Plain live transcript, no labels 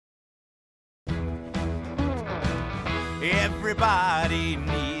Everybody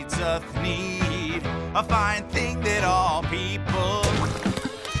needs a Thneed, a fine thing that all people...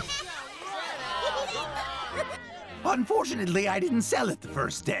 Unfortunately, I didn't sell it the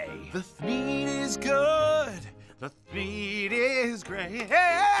first day. The Thneed is good. The Thneed is great.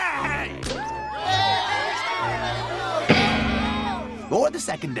 Hey! Or the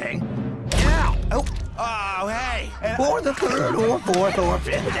second day. Yeah. Oh, hey. Or the third or fourth or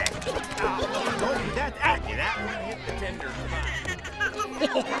fifth day. That one hit the tender.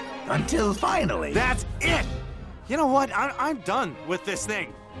 Until finally. That's it. You know what? I'm done with this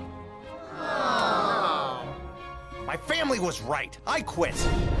thing. My family was right. I quit.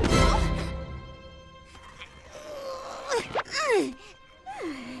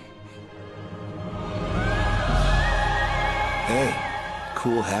 Hey,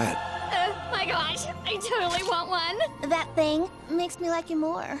 cool hat. Oh my gosh, I totally want one. That thing makes me like you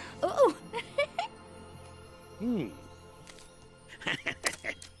more. Ooh.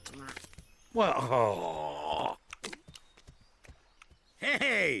 Well,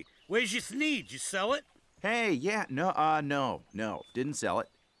 Hey, where's your Thneed? You sell it? Hey, yeah, no, didn't sell it.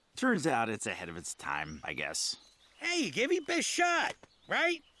 Turns out it's ahead of its time, I guess. Hey, you gave it your best shot,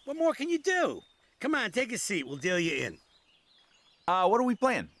 right? What more can you do? Come on, take a seat. We'll deal you in. What are we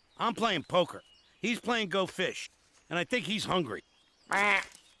playing? I'm playing poker. He's playing Go Fish. And I think he's hungry.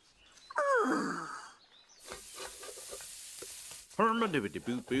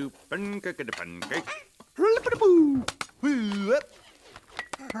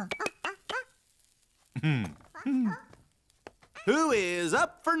 Who is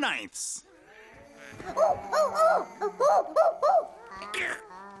up for ninths?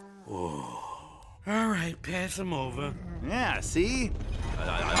 All right, pass him over. Yeah, see?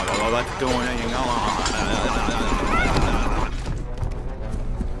 What's going on?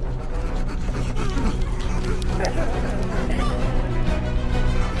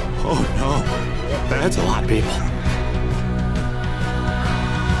 Oh no, that's a lot of people.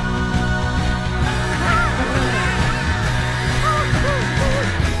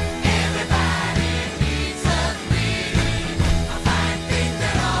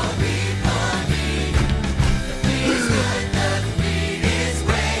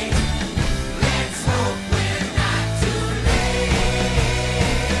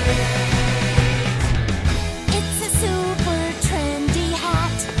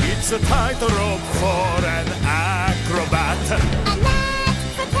 It's a tightrope for an acrobat. A net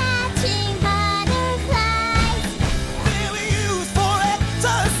for catching butterflies. Really used for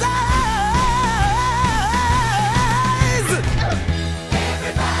exercise.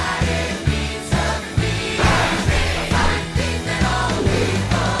 Everybody needs a Thneed. A fine thing that all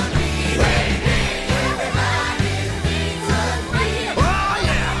people need. Everybody needs a Thneed. Oh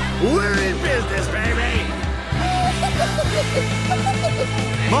yeah, we're in business, baby.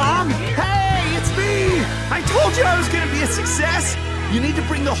 Mom, hey, it's me. I told you I was gonna be a success. You need to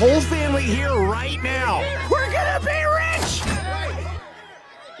bring the whole family here right now. We're gonna be rich.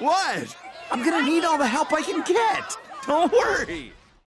 What? I'm gonna need all the help I can get. Don't worry.